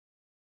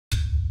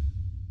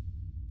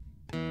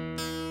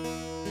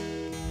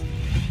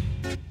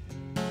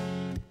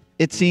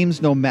It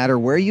seems no matter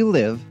where you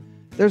live,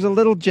 there's a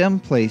little gem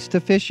place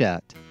to fish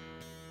at.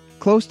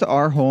 Close to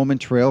our home in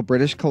Trail,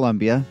 British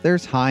Columbia,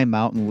 there's High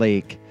Mountain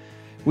Lake.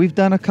 We've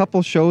done a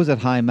couple shows at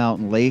High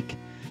Mountain Lake,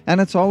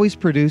 and it's always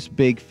produced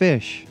big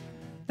fish.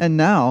 And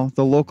now,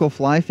 the local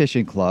fly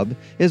fishing club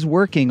is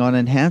working on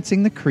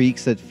enhancing the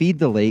creeks that feed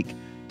the lake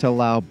to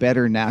allow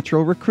better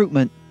natural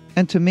recruitment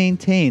and to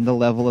maintain the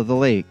level of the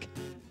lake.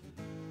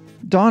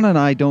 Dawn and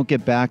I don't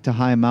get back to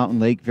High Mountain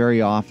Lake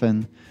very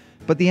often,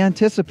 but the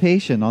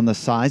anticipation on the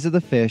size of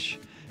the fish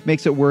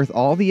makes it worth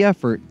all the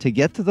effort to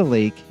get to the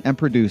lake and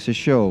produce a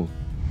show.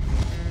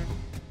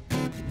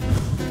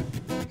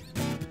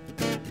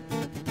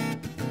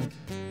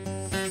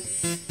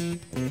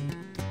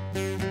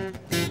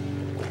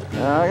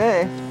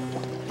 Okay,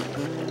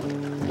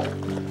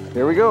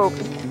 here we go.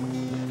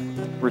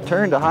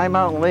 Return to High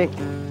Mountain Lake.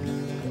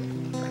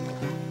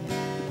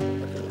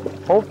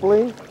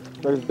 Hopefully,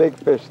 there's big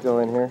fish still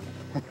in here.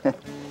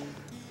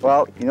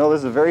 Well, you know, this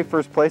is the very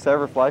first place I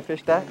ever fly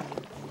fished at.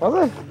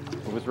 Was it?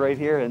 It was right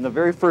here, and the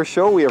very first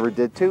show we ever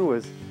did too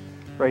was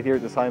right here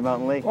at this High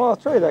Mountain Lake. Oh,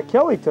 that's right, that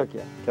Kelly took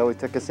you. Kelly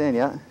took us in,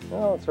 yeah.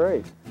 Oh, that's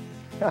right.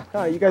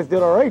 You guys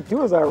did all right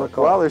too, as I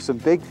recall. Well, there's some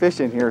big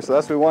fish in here, so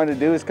that's what we wanted to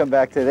do is come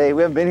back today.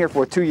 We haven't been here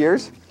for 2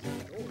 years.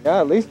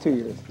 Yeah, at least 2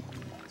 years.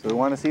 So we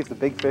want to see if the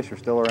big fish are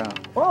still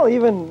around. Well,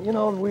 even, you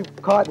know, we've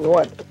caught,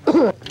 what,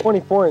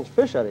 24-inch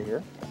fish out of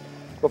here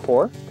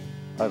before.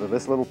 Out of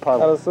this little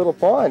puddle. Out of this little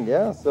pond,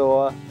 yeah.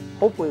 So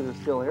hopefully they're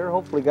still here.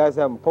 Hopefully guys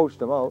haven't poached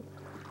them out.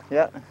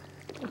 Yeah.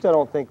 Which I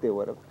don't think they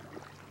would have.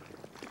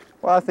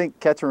 Well, I think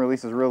catch and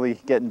release is really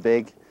getting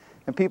big.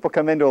 And people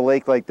come into a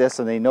lake like this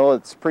and they know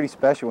it's pretty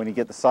special when you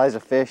get the size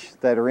of fish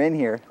that are in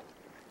here.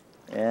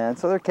 And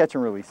so they're catch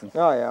and releasing.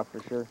 Oh yeah,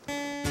 for sure.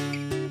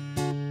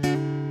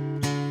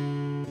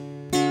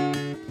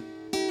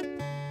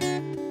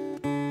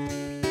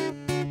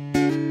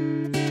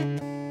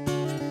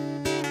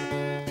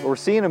 We're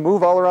seeing them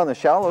move all around the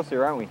shallows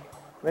here, aren't we?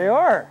 They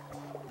are.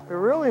 They're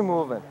really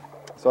moving.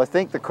 So I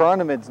think the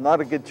chironomid's not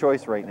a good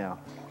choice right now.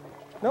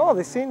 No,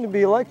 they seem to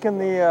be liking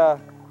the,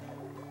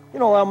 you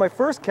know, on my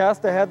first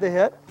cast I had the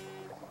hit,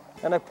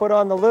 and I put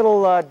on the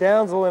little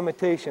damsel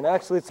imitation.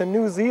 Actually, it's a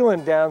New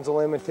Zealand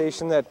damsel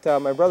imitation that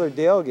my brother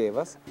Dale gave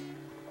us.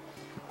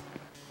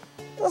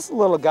 That's a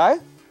little guy.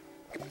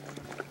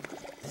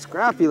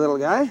 Scrappy little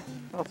guy.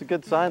 Well, it's a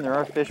good sign there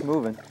are fish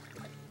moving.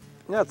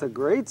 Yeah, it's a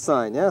great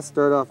sign. Yeah,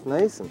 start off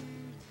nice and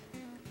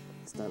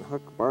it's done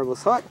hook,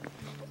 barbless hook.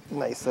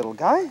 Nice little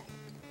guy.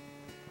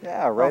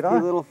 Yeah, right Healthy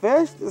on. little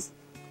fish. Just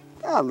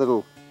a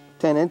little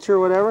 10-inch or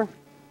whatever.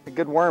 A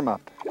good warm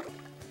up.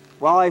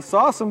 Well, I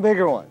saw some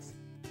bigger ones.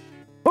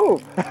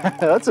 Ooh,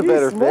 that's a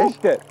better fish.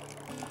 Smoked it.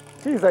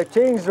 Geez, I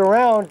changed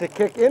around to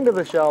kick into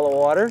the shallow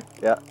water.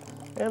 Yeah.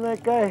 And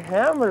that guy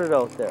hammered it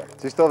out there.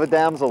 So you still have a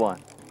damsel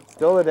on?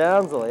 Still a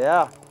damsel,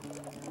 yeah.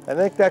 I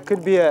think that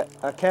could be a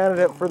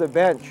candidate for the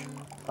bench.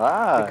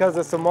 Ah. Because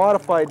it's a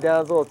modified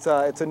damsel.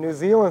 It's a New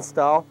Zealand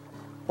style,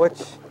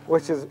 which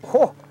is,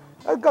 oh,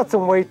 that's got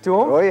some weight to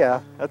him. Oh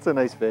yeah, that's a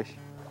nice fish.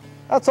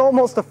 That's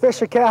almost a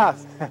fish a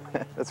cast.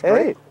 That's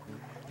great. Hey?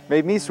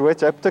 Made me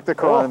switch. I took the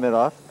chironomid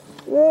off.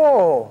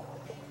 Whoa.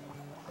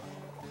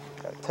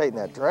 Gotta tighten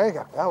that drag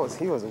up.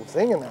 He was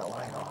zinging that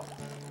line off.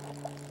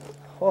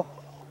 Oh.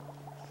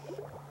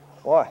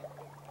 Boy.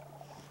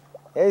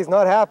 Yeah, he's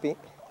not happy.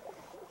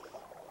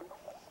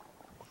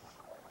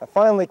 I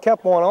finally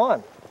kept one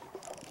on.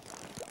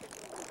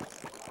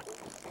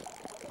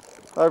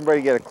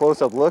 Everybody get a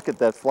close-up look at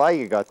that fly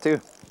you got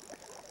too.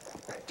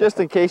 Just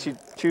in case you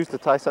choose to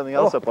tie something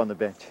else up on the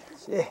bench.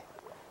 Gee.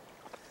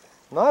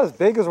 Not as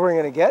big as we're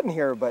gonna get in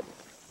here, but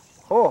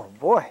oh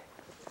boy.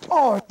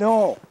 Oh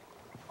no.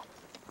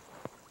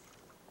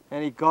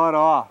 And he got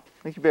off.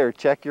 I think you better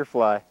check your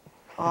fly.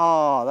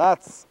 Oh,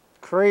 that's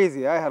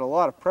crazy. I had a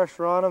lot of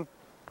pressure on him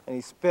and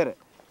he spit it.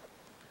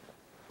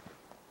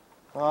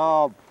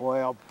 Oh boy,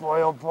 oh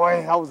boy, oh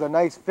boy. That was a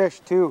nice fish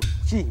too.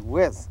 Gee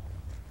whiz.